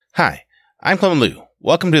Hi, I'm Clement Liu.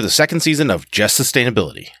 Welcome to the second season of Just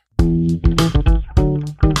Sustainability.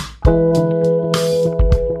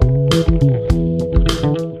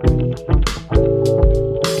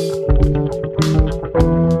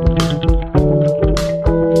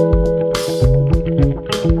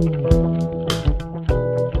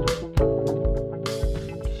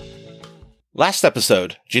 Last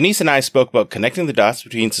episode, Janice and I spoke about connecting the dots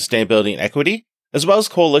between sustainability and equity, as well as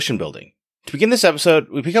coalition building. To begin this episode,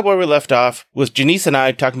 we pick up where we left off with Janice and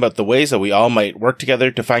I talking about the ways that we all might work together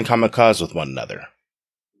to find common cause with one another.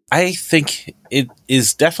 I think it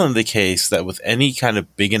is definitely the case that with any kind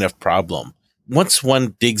of big enough problem, once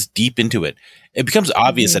one digs deep into it, it becomes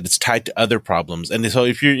obvious that it's tied to other problems. And so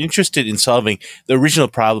if you're interested in solving the original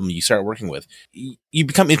problem you start working with, you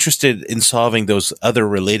become interested in solving those other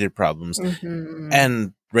related problems. Mm-hmm.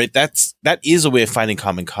 And right, that is a way of finding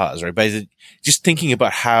common cause, right? By just thinking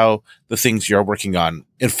about how the things you're working on,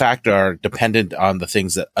 in fact, are dependent on the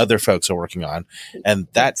things that other folks are working on. And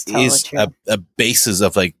that is a basis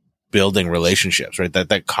of like building relationships, right?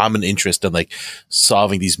 That common interest in like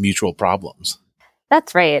solving these mutual problems.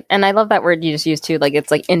 That's right. And I love that word you just used too. Like,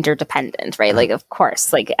 it's like interdependent, right? Mm-hmm. Like, of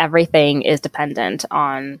course, like everything is dependent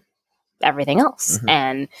on everything else. Mm-hmm.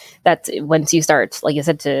 And that's once you start, like you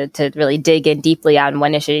said, to really dig in deeply on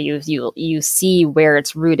one issue, you see where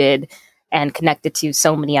it's rooted and connected to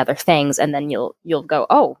so many other things. And then you'll go,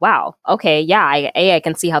 oh, wow. Okay. Yeah. I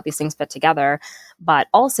can see how these things fit together, but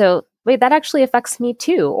also, wait, that actually affects me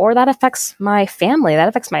too. Or that affects my family. That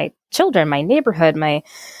affects my children, my neighborhood, my,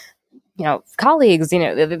 colleagues,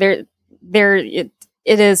 it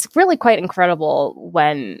is really quite incredible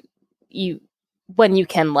when you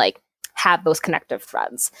can like have those connective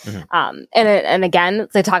threads. Mm-hmm. And again,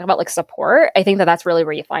 they talk about like support. I think that's really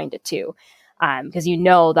where you find it too. Because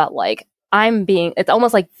that like it's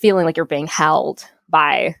almost like feeling like you're being held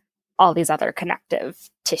by all these other connective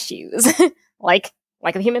tissues, like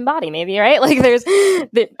the human body, maybe, right? Like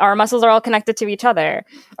our muscles are all connected to each other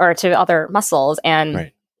or to other muscles. And,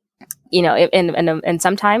 right. And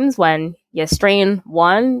sometimes when you strain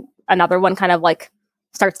one, another one kind of like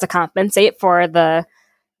starts to compensate for the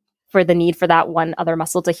need for that one other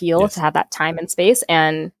muscle to heal, yes. To have that time and space.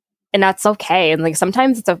 And that's okay. And like,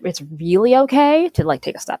 sometimes it's really okay to like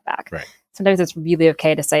take a step back. Right. Sometimes it's really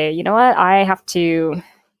okay to say, you know what, I have to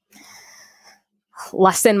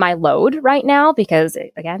lessen my load right now because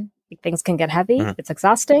again, things can get heavy. Mm-hmm. It's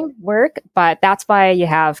exhausting work, but that's why you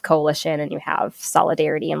have coalition and you have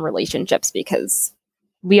solidarity and relationships, because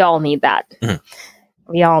we all need that.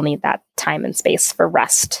 Mm-hmm. We all need that time and space for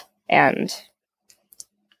rest and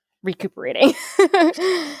recuperating.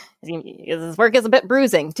 This work is a bit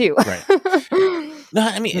bruising too. Right. No,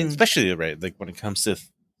 I mean, especially right, like when it comes to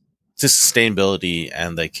sustainability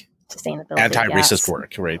and like anti-racist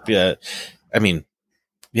work, right? Yeah. I mean,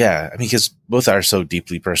 because both are so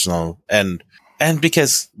deeply personal and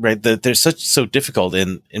because, right, they're so difficult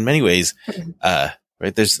in many ways,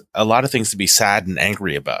 right? There's a lot of things to be sad and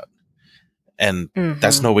angry about. And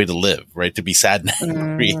that's no way to live, right? To be sad and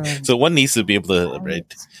angry. So one needs to be able to,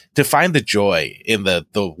 right, to find the joy in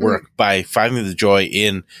the work by finding the joy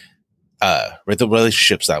in, right, the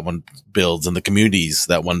relationships that one builds and the communities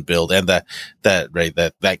that one build and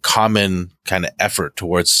that common kind of effort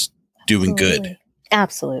towards doing good.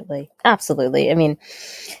 Absolutely. I mean,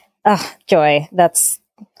 joy.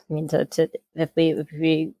 If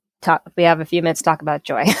we have a few minutes to talk about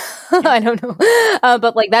joy, I don't know.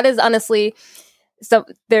 But like, that is honestly, so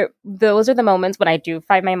those are the moments when I do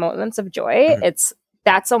find my moments of joy.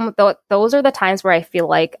 Mm-hmm. Those are the times where I feel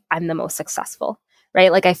like I'm the most successful, right?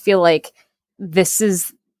 Like, I feel like this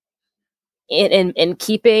is in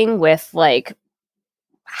keeping with like,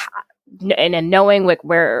 and knowing like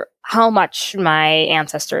how much my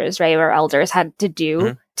ancestors, right, or elders had to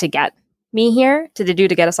do to get me here, to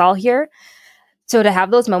get us all here. So to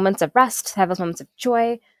have those moments of rest, to have those moments of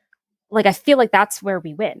joy, like, I feel like that's where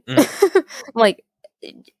we win. Like,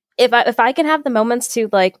 if I can have the moments to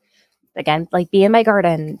like, again, like be in my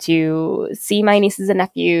garden, to see my nieces and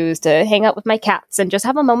nephews, to hang out with my cats and just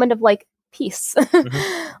have a moment of like peace,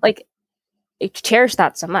 like, I cherish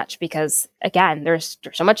that so much because, again, there's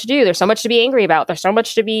so much to do. There's so much to be angry about. There's so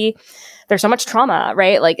much trauma,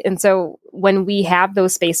 right? Like, and so when we have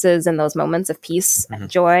those spaces and those moments of peace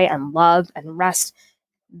and joy and love and rest,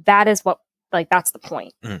 that is what, like, that's the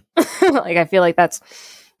point. Like, I feel like that's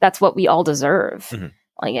what we all deserve.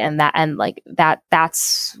 Like,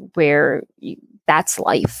 that's where that's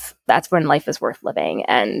life. That's when life is worth living.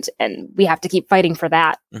 And we have to keep fighting for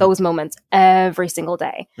that, those moments every single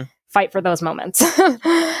day. Fight for those moments.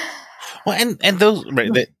 Well, and those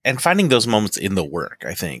and finding those moments in the work,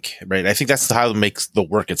 I think, right? I think that's how it makes the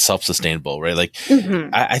work itself sustainable, right? Like,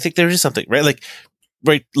 I think there is something, right? Like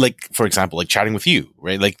for example, like chatting with you,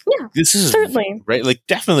 right? Like, this is certainly right, like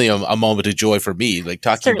definitely a moment of joy for me, like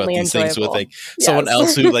talking certainly about these enjoyable. things with like someone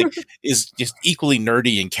else who like is just equally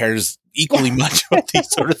nerdy and cares equally much about these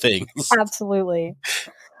sort of things. Absolutely.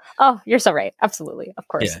 Oh, you're so right. Absolutely. Of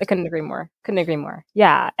course. I couldn't agree more.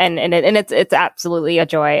 Yeah. And it's absolutely a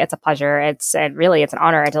joy. It's a pleasure. And really it's an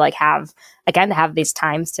honor to like have these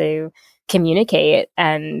times to communicate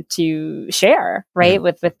and to share, right?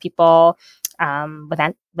 With people,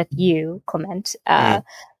 with you, Clement,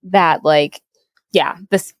 that like,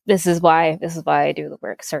 this is why I do the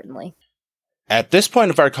work, certainly. At this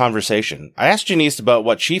point of our conversation, I asked Janice about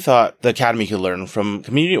what she thought the Academy could learn from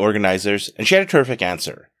community organizers, and she had a terrific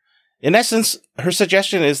answer. In essence, her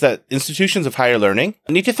suggestion is that institutions of higher learning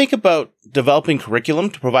need to think about developing curriculum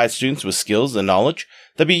to provide students with skills and knowledge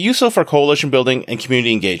that be useful for coalition building and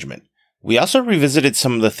community engagement. We also revisited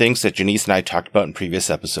some of the things that Janice and I talked about in previous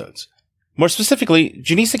episodes. More specifically,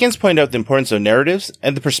 Janice again pointed out the importance of narratives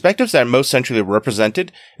and the perspectives that are most centrally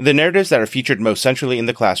represented and the narratives that are featured most centrally in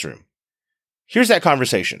the classroom. Here's that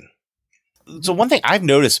conversation. So one thing I've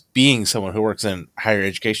noticed being someone who works in higher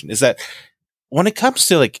education is that when it comes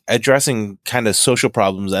to like addressing kind of social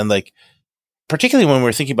problems and like, particularly when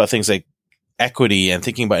we're thinking about things like equity and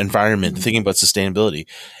thinking about environment, and thinking about sustainability,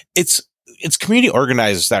 it's community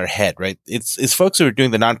organizers that are ahead, right? It's folks who are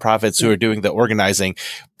doing the nonprofits, who are doing the organizing,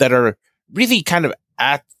 that are really kind of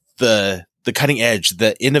at the cutting edge,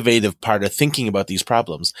 the innovative part of thinking about these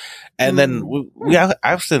problems. And then I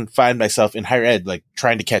often find myself in higher ed, like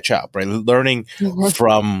trying to catch up, right? Learning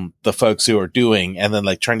from the folks who are doing, and then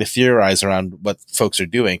like trying to theorize around what folks are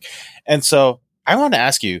doing. And so I want to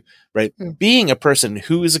ask you, right, being a person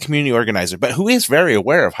who is a community organizer, but who is very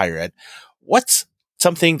aware of higher ed, what's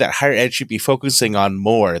something that higher ed should be focusing on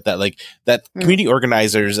more, that community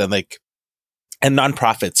organizers and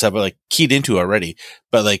nonprofits have like keyed into already,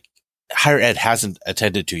 but like higher ed hasn't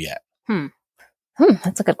attended to yet?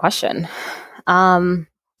 That's a good question.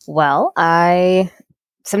 Well,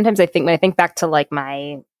 sometimes I think when I think back to like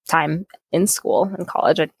my time in school in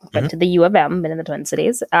college, I went to the U of M, been in the Twin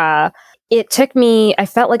Cities. I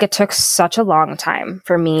felt like it took such a long time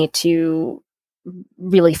for me to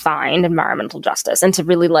really find environmental justice and to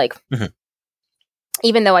really like,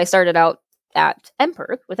 even though I started out at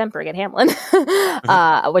MPIRG with MPIRG at Hamlin,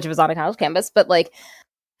 which was on a college campus, but like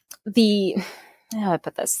how do I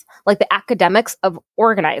put this? Like the academics of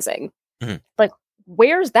organizing, like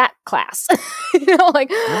where's that class?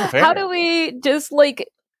 Like how do we just like,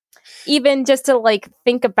 even just to like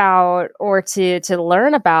think about or to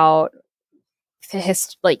learn about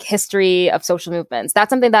history of social movements. That's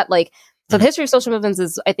something that like, so the history of social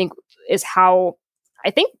movements I think that's how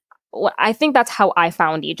I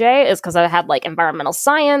found EJ, is because I had like environmental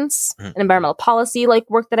science and environmental policy like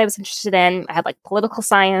work that I was interested in. I had like political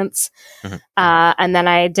science, and then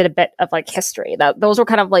I did a bit of like history. Those were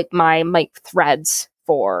kind of like my threads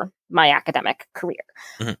for my academic career.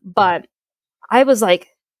 But I was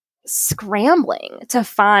like scrambling to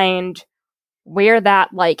find where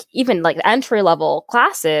that like even like entry level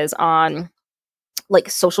classes on like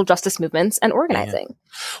social justice movements and organizing.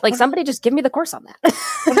 Like somebody just give me the course on that.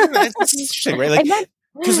 That's interesting, right? Like,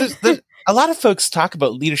 because a lot of folks talk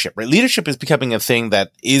about leadership, right? Leadership is becoming a thing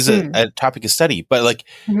that is a topic of study, but like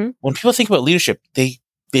when people think about leadership, they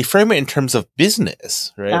frame it in terms of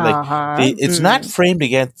business, right? Like it's not framed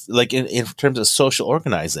against like in terms of social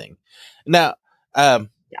organizing. Now,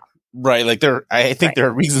 right, like I think there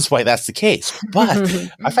are reasons why that's the case, but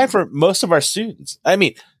I find for most of our students, I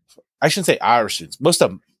mean, I shouldn't say our students. Most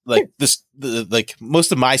of like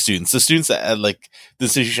most of my students, the students at like the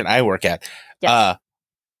institution I work at, the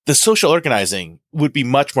social organizing would be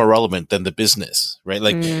much more relevant than the business, right?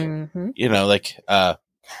 Like, like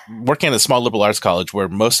working at a small liberal arts college where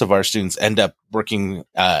most of our students end up working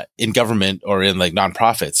in government or in like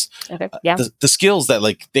nonprofits. The skills that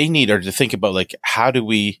like they need are to think about like how do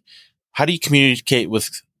you communicate with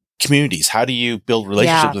communities? How do you build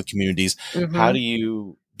relationships with communities? How do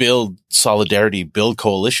you build solidarity, build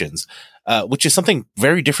coalitions, which is something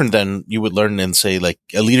very different than you would learn in, say, like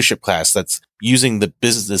a leadership class that's using the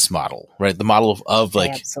business model, right? The model of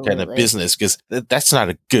like kind of business, because that's not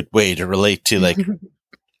a good way to relate to like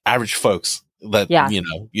average folks that,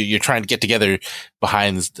 you're trying to get together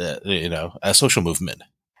behind the, a social movement.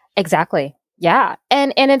 Exactly. Yeah.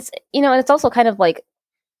 And it's, and it's also kind of like,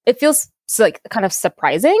 it feels like kind of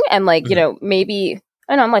surprising and like, maybe,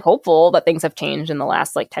 and I'm like hopeful that things have changed in the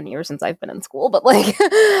last like 10 years since I've been in school, but like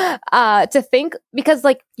to think, because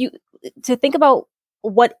like to think about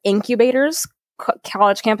what incubators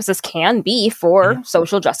college campuses can be for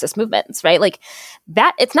social justice movements, right? Like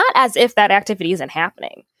that, it's not as if that activity isn't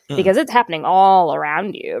happening because it's happening all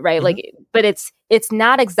around you, right? Like, but it's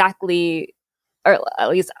not exactly, or at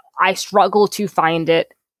least I struggle to find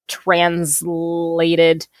it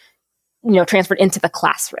translated, transferred into the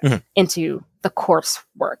classroom, into the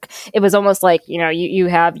coursework. It was almost like, you've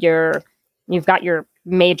got your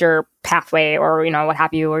major pathway or, what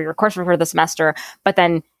have you, or your coursework for the semester, but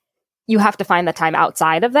then you have to find the time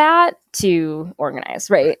outside of that to organize,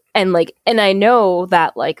 right? And I know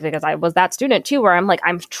that, because I was that student too, where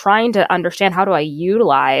I'm trying to understand how do I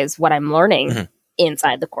utilize what I'm learning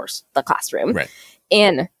inside the classroom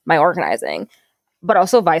in my organizing, but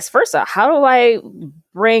also vice versa. How do I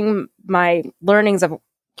bring my learnings of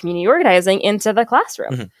community organizing into the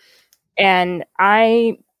classroom? And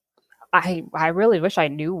I really wish I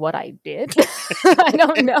knew what I did. I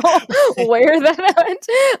don't know where that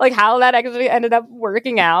went, how that actually ended up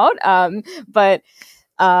working out. But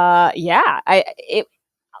yeah,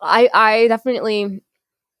 I definitely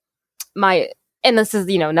and this is,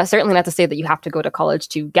 certainly not to say that you have to go to college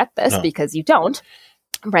to get this, because you don't,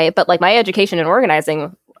 right? But my education in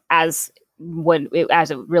organizing, as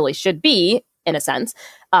it really should be, in a sense,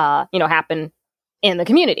 happen in the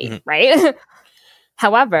community, right?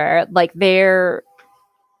 However,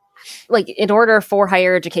 in order for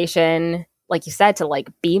higher education, like you said, to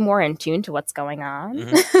be more in tune to what's going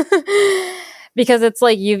on, because it's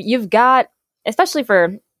you've got, especially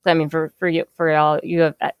for you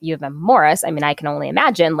have Morris. I mean, I can only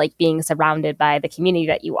imagine being surrounded by the community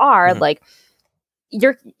that you are,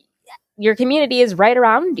 your community is right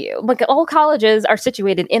around you. All colleges are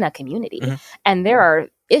situated in a community, and there are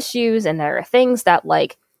issues and there are things that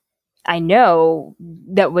I know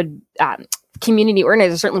that would community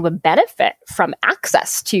organizers certainly would benefit from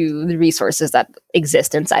access to the resources that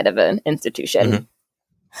exist inside of an institution.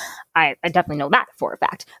 I definitely know that for a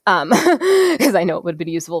fact, because I know it would be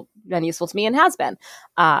useful to me and has been.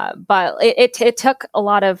 But it took a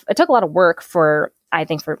lot of work for, I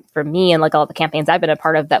think, for me and all the campaigns I've been a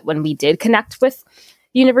part of, that when we did connect with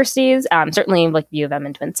universities, certainly U of M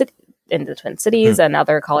in the Twin Cities and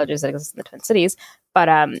other colleges that exist in the Twin Cities, but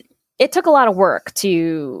it took a lot of work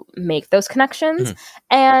to make those connections,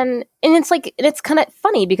 and it's kind of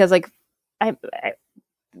funny because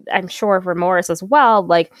I'm sure for Morris as well,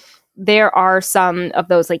 there are some of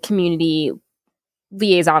those community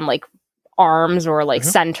liaison arms or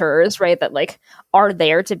centers, right, that are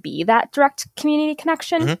there to be that direct community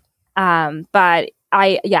connection. But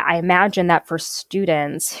I imagine that for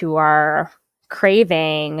students who are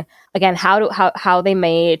craving, again, how they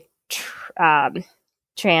may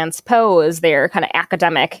transpose their kind of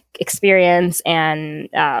academic experience and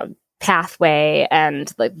pathway and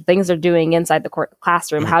things they're doing inside the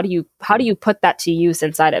classroom. How do you put that to use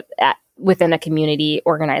within a community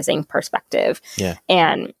organizing perspective?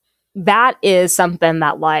 And that is something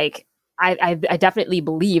that I definitely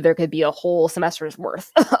believe there could be a whole semester's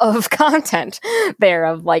worth of content there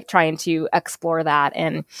of trying to explore that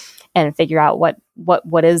and figure out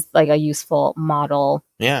what is a useful model.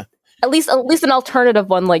 At least an alternative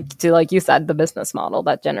one, to you said, the business model.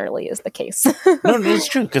 That generally is the case. No, it's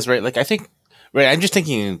true, because I think I'm just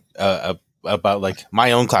thinking about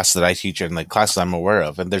my own classes that I teach and classes I'm aware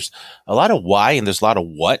of, and there's a lot of why and there's a lot of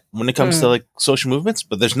what when it comes to social movements,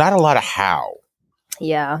 but there's not a lot of how.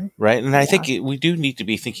 Yeah. Right, and I think we do need to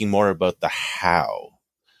be thinking more about the how.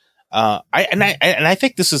 I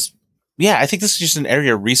think this is just an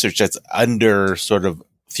area of research that's under sort of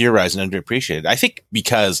theorized and underappreciated. I think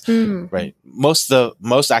because most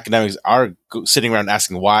academics are sitting around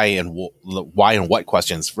asking why and what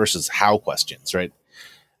questions versus how questions, right?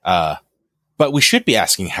 But we should be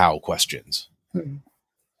asking how questions.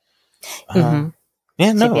 Yeah,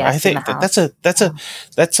 no, I think that's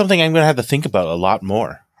something I'm going to have to think about a lot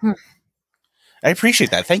more. I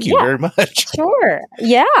appreciate that. Thank you very much. Sure.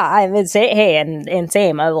 Yeah, I would say, hey, and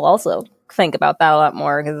same. I will also think about that a lot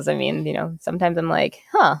more, because I mean, sometimes I'm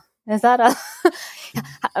is that a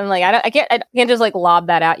I'm I can't just lob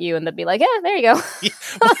that at you and then be yeah, there you go.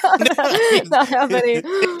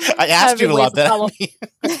 I asked you to lob that at me.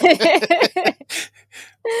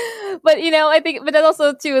 But I think, but then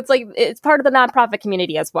also too, it's part of the nonprofit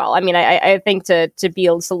community as well. I mean, I think to be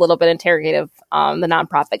just a little bit interrogative, the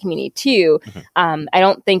nonprofit community too. I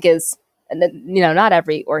don't think is, not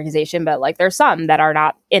every organization, but there's some that are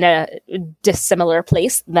not in a dissimilar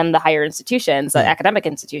place than the higher institutions, academic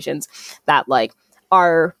institutions, that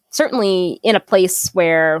are certainly in a place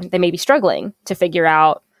where they may be struggling to figure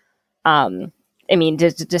out I mean,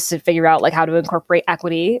 just to figure out like how to incorporate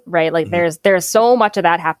equity, right? Like there's so much of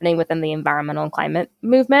that happening within the environmental and climate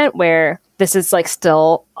movement where this is like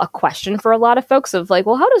still a question for a lot of folks of like,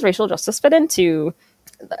 well, how does racial justice fit into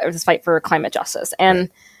this fight for climate justice? And,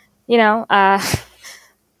 you know,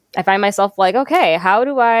 I find myself like, okay, how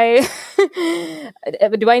do I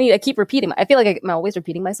I keep repeating? I feel like I'm always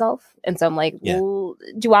repeating myself. And so I'm like, well,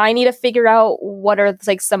 do I need to figure out what are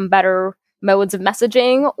like some better modes of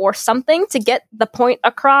messaging or something to get the point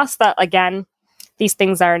across that, again, these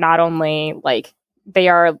things are not only like, they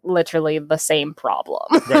are literally the same problem.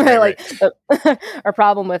 Like our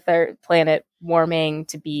problem with our planet warming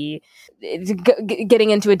to be getting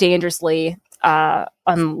into a dangerously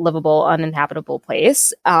unlivable, uninhabitable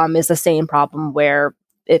place is the same problem where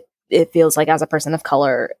it feels like as a person of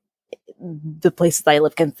color, the places I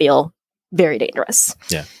live can feel very dangerous.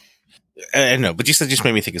 Yeah. I know, but you said just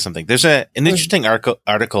made me think of something. There's an interesting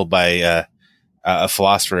article by a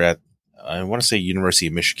philosopher at, I want to say University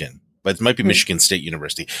of Michigan, but it might be Michigan State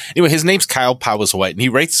University. Anyway, his name's Kyle Powers White, and he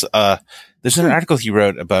writes, there's an article he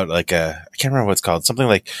wrote about like I can't remember what it's called, something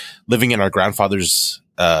like living in our grandfather's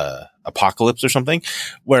apocalypse or something,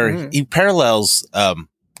 where he parallels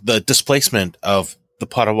the displacement of the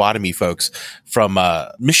Potawatomi folks from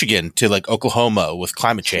Michigan to like Oklahoma with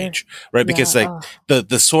climate change, right? Because like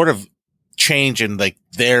the sort of change in like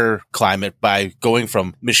their climate by going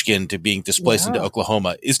from Michigan to being displaced into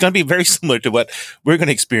Oklahoma is going to be very similar to what we're going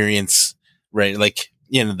to experience, right? Like,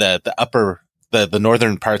 you know, the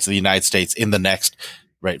northern parts of the United States in the next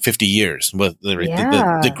 50 years. With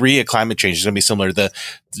the degree of climate change is going to be similar. The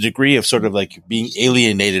degree of sort of like being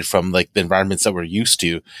alienated from like the environments that we're used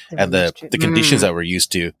to and the conditions that we're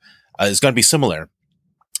used to is going to be similar.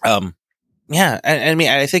 I mean,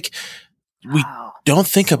 I think we don't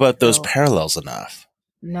think about those parallels enough.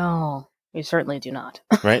 No, we certainly do not.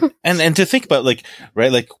 Right. And to think about like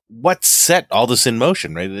what set all this in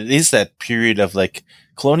motion, right? It is that period of like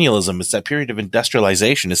colonialism. It's that period of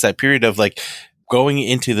industrialization. It's that period of like going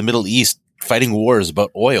into the Middle East, fighting wars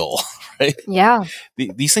about oil, right? Yeah.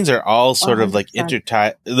 These things are all sort 100%. Of like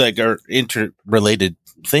interrelated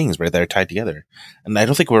things, right? That are tied together. And I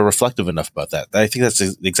don't think we're reflective enough about that. I think that's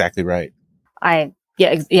exactly right.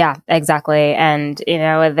 Yeah, exactly. And, you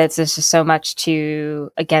know, there's just so much to,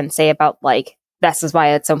 again, say about like, this is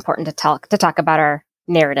why it's so important to talk about our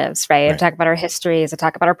narratives, right? To talk about our histories, to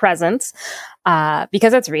talk about our presence,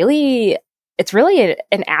 because it's really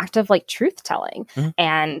an act of like truth telling.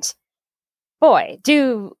 And boy,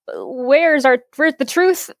 where's the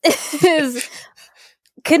truth is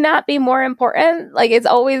could not be more important. Like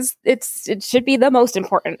it should be the most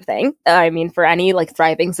important thing. I mean, for any like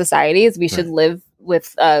thriving societies, we should live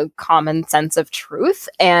with a common sense of truth.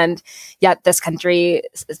 And yet this country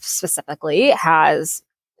specifically has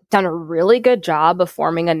done a really good job of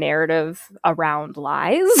forming a narrative around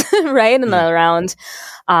lies, right? And around,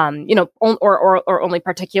 or only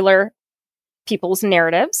particular people's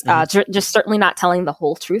narratives, just certainly not telling the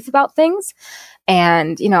whole truth about things.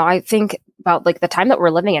 And, you know, I think about like the time that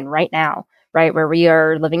we're living in right now, right? Where we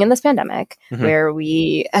are living in this pandemic, where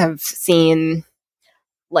we have seen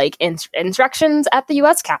like insurrections at the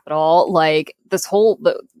U.S. Capitol, like this whole,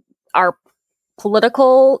 the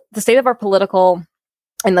state of our political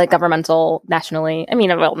and like governmental nationally. I mean,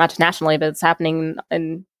 well, not just nationally, but it's happening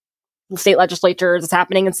in state legislatures, it's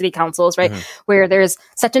happening in city councils, right? Where there's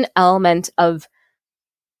such an element of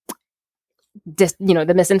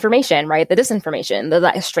the misinformation, right? The disinformation,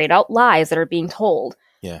 the straight out lies that are being told.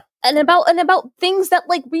 Yeah. And about things that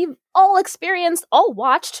like we've all experienced, all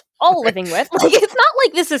watched, all living with. Like it's not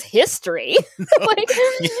like this is history. Like,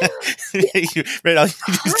 right, I'll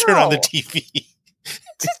just turn on the TV.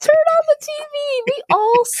 Just turn on the TV. We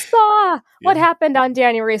all saw what happened on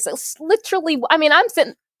January 6th. Literally, I mean, I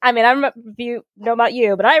don't know if you know about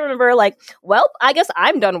you, but I remember like, well, I guess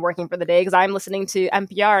I'm done working for the day because I'm listening to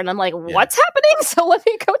NPR and I'm like, what's happening? So let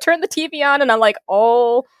me go turn the TV on and I'm like,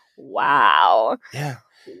 oh, wow. Yeah.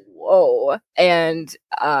 Whoa. And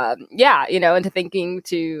into thinking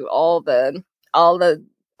to all the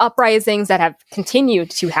uprisings that have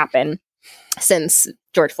continued to happen since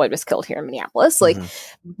George Floyd was killed here in Minneapolis. Like,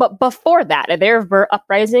 but before that, there were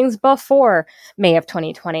uprisings before May of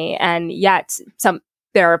 2020. And yet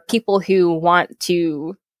there are people who want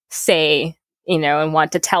to say, and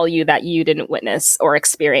want to tell you that you didn't witness or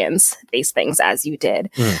experience these things as you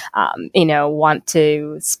did. Want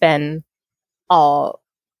to spin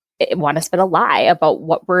a lie about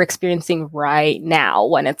what we're experiencing right now,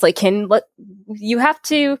 when it's like, we have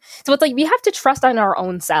to trust on our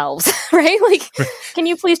own selves, right? Like, can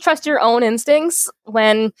you please trust your own instincts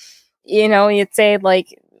when, you'd say like,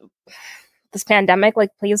 this pandemic, like,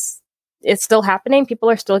 please, it's still happening. People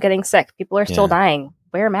are still getting sick. People are still dying.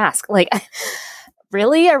 Wear a mask. Like,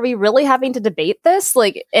 really? Are we really having to debate this?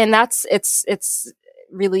 Like, and it's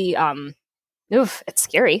really, it's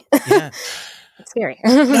scary. Yeah. It's scary.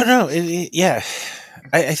 No. Yeah.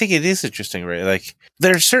 I think it is interesting, right? Like,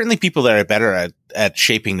 there are certainly people that are better at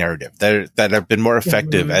shaping narrative, that have been more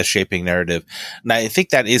effective at shaping narrative. And I think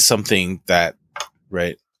that is something that,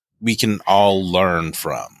 right, we can all learn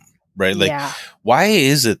from, right? Like, why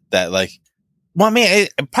is it that, like, well, I mean,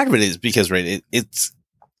 part of it is because, right,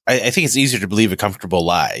 I think it's easier to believe a comfortable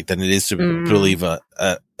lie than it is to believe an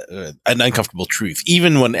uncomfortable truth,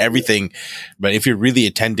 even when everything, right, if you're really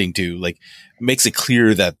attending to, like, makes it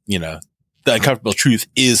clear that, you know, the uncomfortable truth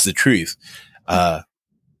is the truth. But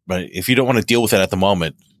if you don't want to deal with it at the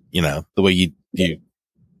moment, you know, the way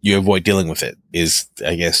you avoid dealing with it is,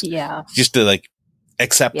 I guess, just to, like,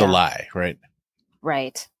 accept the lie, right?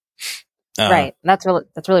 Right. Right. That's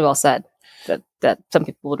really well said. That some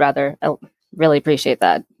people would rather, I really appreciate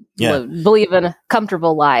that. Believe in a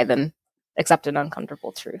comfortable lie than accept an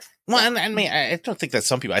uncomfortable truth. Well, and I mean, I don't think that's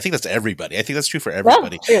some people. I think that's everybody. I think that's true for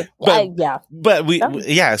everybody. True. But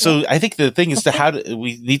So I think the thing is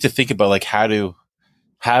we need to think about, like, how to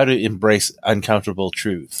embrace uncomfortable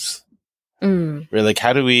truths. Right? Like,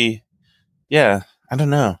 how do we? Yeah, I don't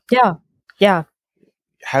know. Yeah.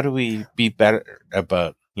 How do we be better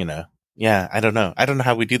about, you know? Yeah, I don't know. I don't know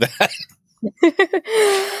how we do that.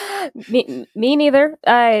 me neither.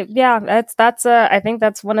 That's I think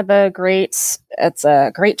that's one of the it's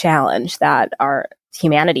a great challenge that our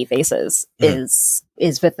humanity faces is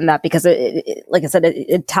within that, because it like I said,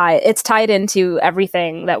 it's tied into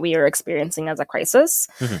everything that we are experiencing as a crisis.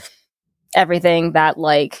 Everything that,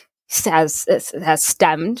 like, has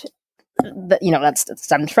stemmed, that's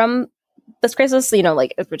stemmed from this crisis,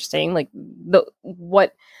 like, as we're just saying, like,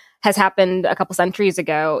 what has happened a couple centuries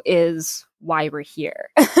ago is why we're here.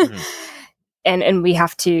 And we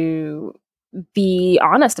have to be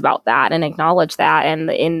honest about that and acknowledge that.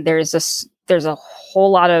 And there's a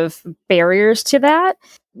whole lot of barriers to that,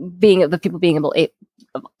 the people being able,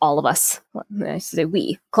 all of us, I should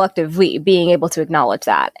say collective we, being able to acknowledge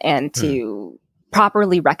that and to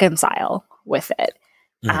properly reconcile with it.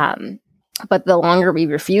 But the longer we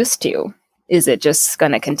refuse to, is it just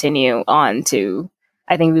going to continue on to,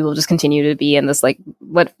 I think we will just continue to be in this, like,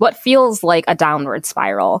 what feels like a downward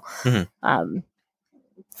spiral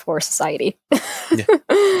for society.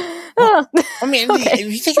 Well, I mean, if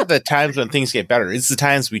you think of the times when things get better, it's the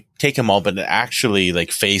times we take a moment and actually,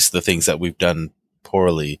 like, face the things that we've done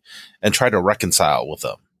poorly and try to reconcile with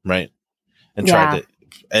them, right? And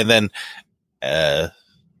and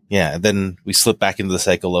then we slip back into the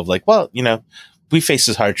cycle of, like, well, we faced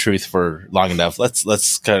this hard truth for long enough. Let's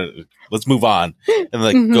move on and,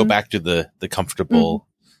 like, go back to the comfortable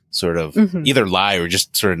sort of either lie or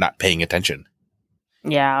just sort of not paying attention.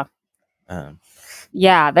 Yeah. There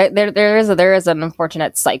is an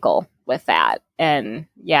unfortunate cycle with that. And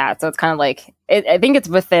so it's kind of like, I think it's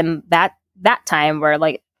within that time where,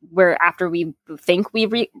 like, after we think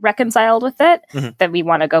we reconciled with it, that we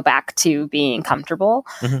want to go back to being comfortable.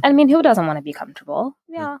 I mean, who doesn't want to be comfortable?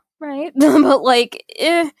 Yeah. Right. But, like,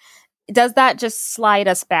 does that just slide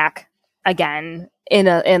us back again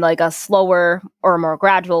in like a slower or more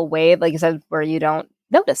gradual way, like you said, where you don't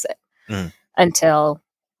notice it until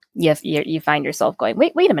you find yourself going,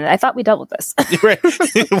 wait a minute, I thought we dealt with this. Right.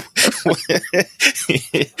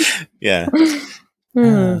 Yeah.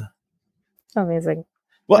 Amazing.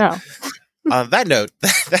 Well, on that note,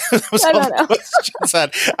 that was all the questions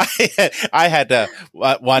that I had to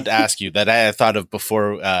want to ask you that I had thought of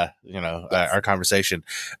before, our conversation.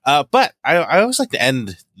 But I always like to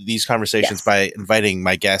end these conversations by inviting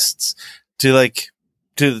my guests to, like,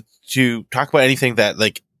 to talk about anything that,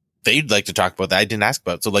 like, they'd like to talk about that I didn't ask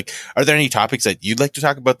about. So, like, are there any topics that you'd like to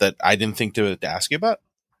talk about that I didn't think to ask you about?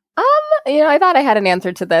 I thought I had an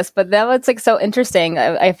answer to this, but that was, like, so interesting.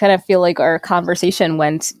 I kind of feel like our conversation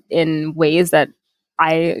went in ways that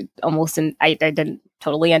I didn't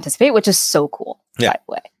totally anticipate, which is so cool. By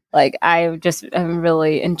the way, like, I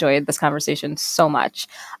really enjoyed this conversation so much.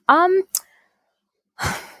 I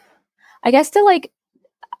guess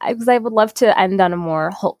because I would love to end on a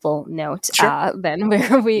more hopeful note than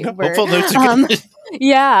where we were. Hopeful notes are good.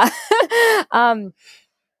 Yeah.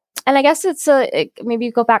 And I guess it's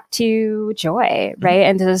maybe go back to joy, right?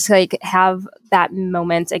 And to just, like, have that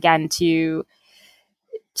moment again to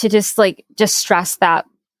just stress that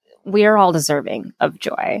we are all deserving of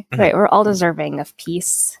joy, right? We're all deserving of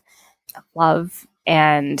peace, of love,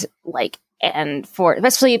 and, like, and for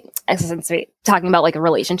especially since we're talking about, like, a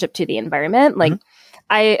relationship to the environment, like,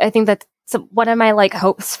 I think that's so one of my like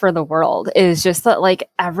hopes for the world is just that like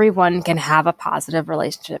everyone can have a positive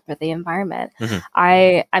relationship with the environment.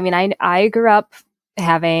 I mean, I grew up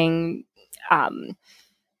having,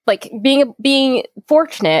 like being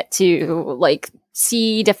fortunate to like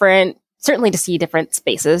see different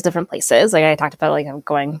spaces, different places. Like I talked about, like I'm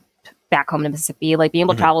going back home to Mississippi, like being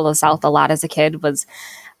able to travel to the South a lot as a kid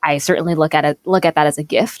I certainly look at that as a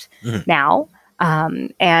gift now.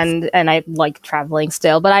 And I like traveling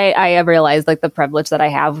still, but I have realized like the privilege that I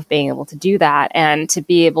have of being able to do that and to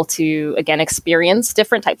be able to, again, experience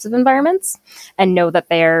different types of environments and know that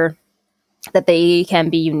they can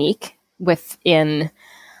be unique within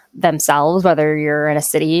themselves, whether you're in a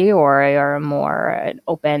city or you're more an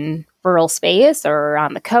open rural space or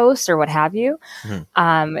on the coast or what have you.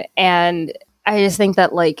 And I just think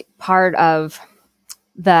that like part of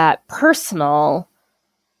that personal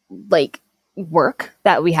like work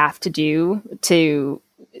that we have to do to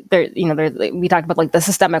there, we talked about like the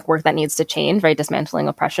systemic work that needs to change, right? Dismantling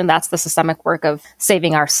oppression. That's the systemic work of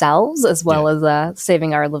saving ourselves as well as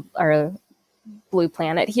saving our blue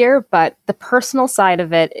planet here. But the personal side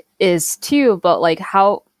of it is too about like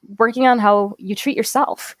working on how you treat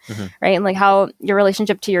yourself, right? And like how your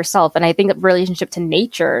relationship to yourself. And I think that relationship to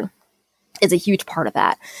nature is a huge part of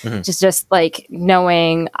that. Just like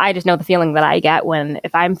knowing, I just know the feeling that I get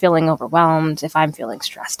if I'm feeling overwhelmed, if I'm feeling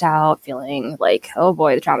stressed out, feeling like, oh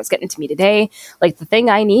boy, the trauma's getting to me today. Like the thing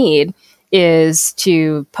I need is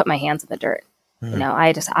to put my hands in the dirt.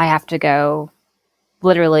 I have to go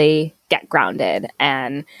literally get grounded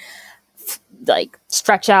and like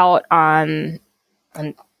stretch out on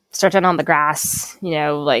the grass,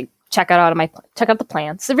 like check out the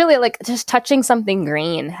plants. So really like just touching something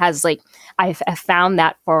green has like, I've found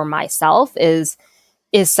that for myself is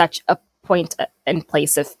such a point and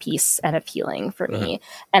place of peace and of healing for me.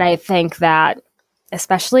 And I think that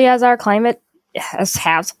especially as our climate has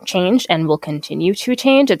changed and will continue to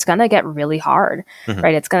change, it's going to get really hard,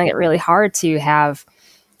 right? It's going to get really hard to have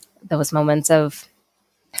those moments of,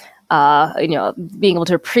 being able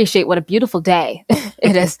to appreciate what a beautiful day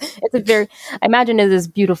it is. I imagine it is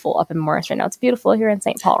beautiful up in Morris right now. It's beautiful here in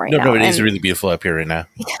St. Paul right now. No, it is really beautiful up here right now.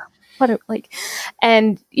 Yeah.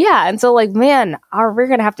 And so like, man, we're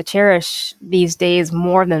going to have to cherish these days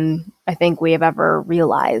more than I think we have ever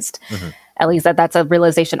realized. At least that's a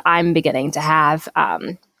realization I'm beginning to have.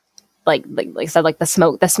 Like I said, like the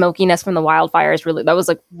smokiness from the wildfires, really, that was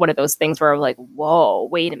like one of those things where I was like, whoa,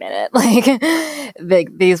 wait a minute. Like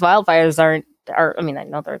these wildfires I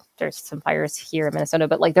know there's some fires here in Minnesota,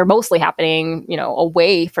 but like they're mostly happening,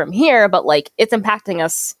 away from here, but like it's impacting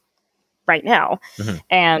us right now.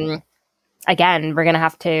 And again, we're going to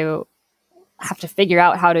have to figure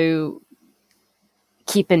out how to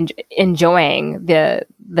keep enjoying the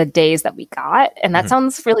days that we got. And that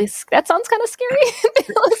sounds kind of scary,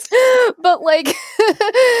 but like,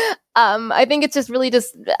 I think it's just really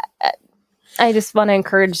I just want to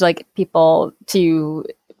encourage like people to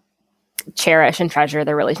cherish and treasure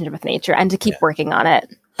their relationship with nature and to keep working on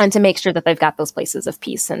it and to make sure that they've got those places of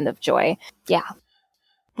peace and of joy. Yeah.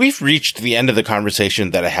 We've reached the end of the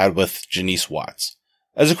conversation that I had with Janice Watts.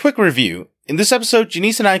 As a quick review, in this episode,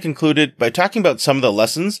 Janice and I concluded by talking about some of the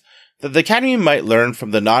lessons that the Academy might learn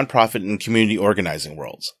from the nonprofit and community organizing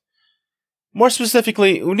worlds. More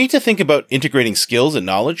specifically, we need to think about integrating skills and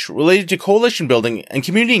knowledge related to coalition building and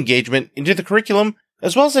community engagement into the curriculum,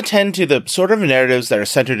 as well as attend to the sort of narratives that are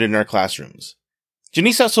centered in our classrooms.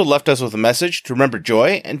 Janice also left us with a message to remember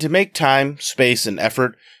joy and to make time, space, and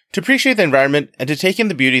effort to appreciate the environment and to take in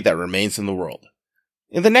the beauty that remains in the world.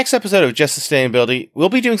 In the next episode of Just Sustainability, we'll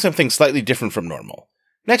be doing something slightly different from normal.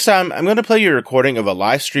 Next time, I'm going to play you a recording of a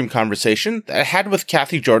live stream conversation that I had with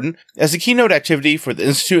Kathy Jordan as a keynote activity for the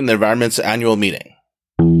Institute and the Environment's annual meeting.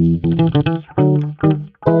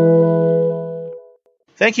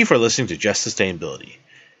 Thank you for listening to Just Sustainability.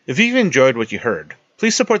 If you've enjoyed what you heard,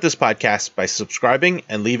 please support this podcast by subscribing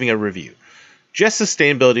and leaving a review. Just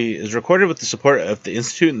Sustainability is recorded with the support of the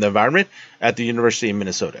Institute and the Environment at the University of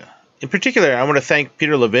Minnesota. In particular, I want to thank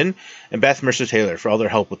Peter Levin and Beth Mercer-Taylor for all their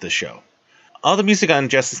help with this show. All the music on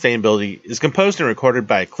Just Sustainability is composed and recorded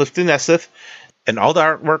by Clifton Nesseth, and all the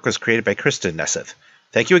artwork was created by Kristen Nesseth.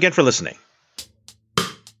 Thank you again for listening.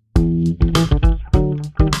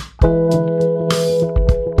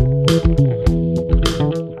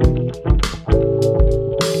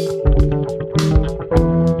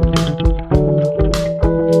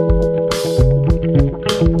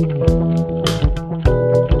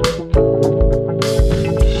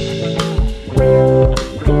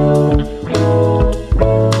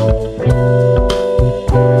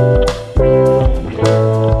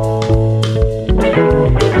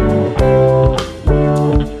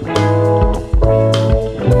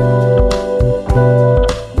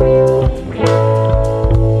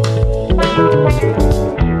 Bye.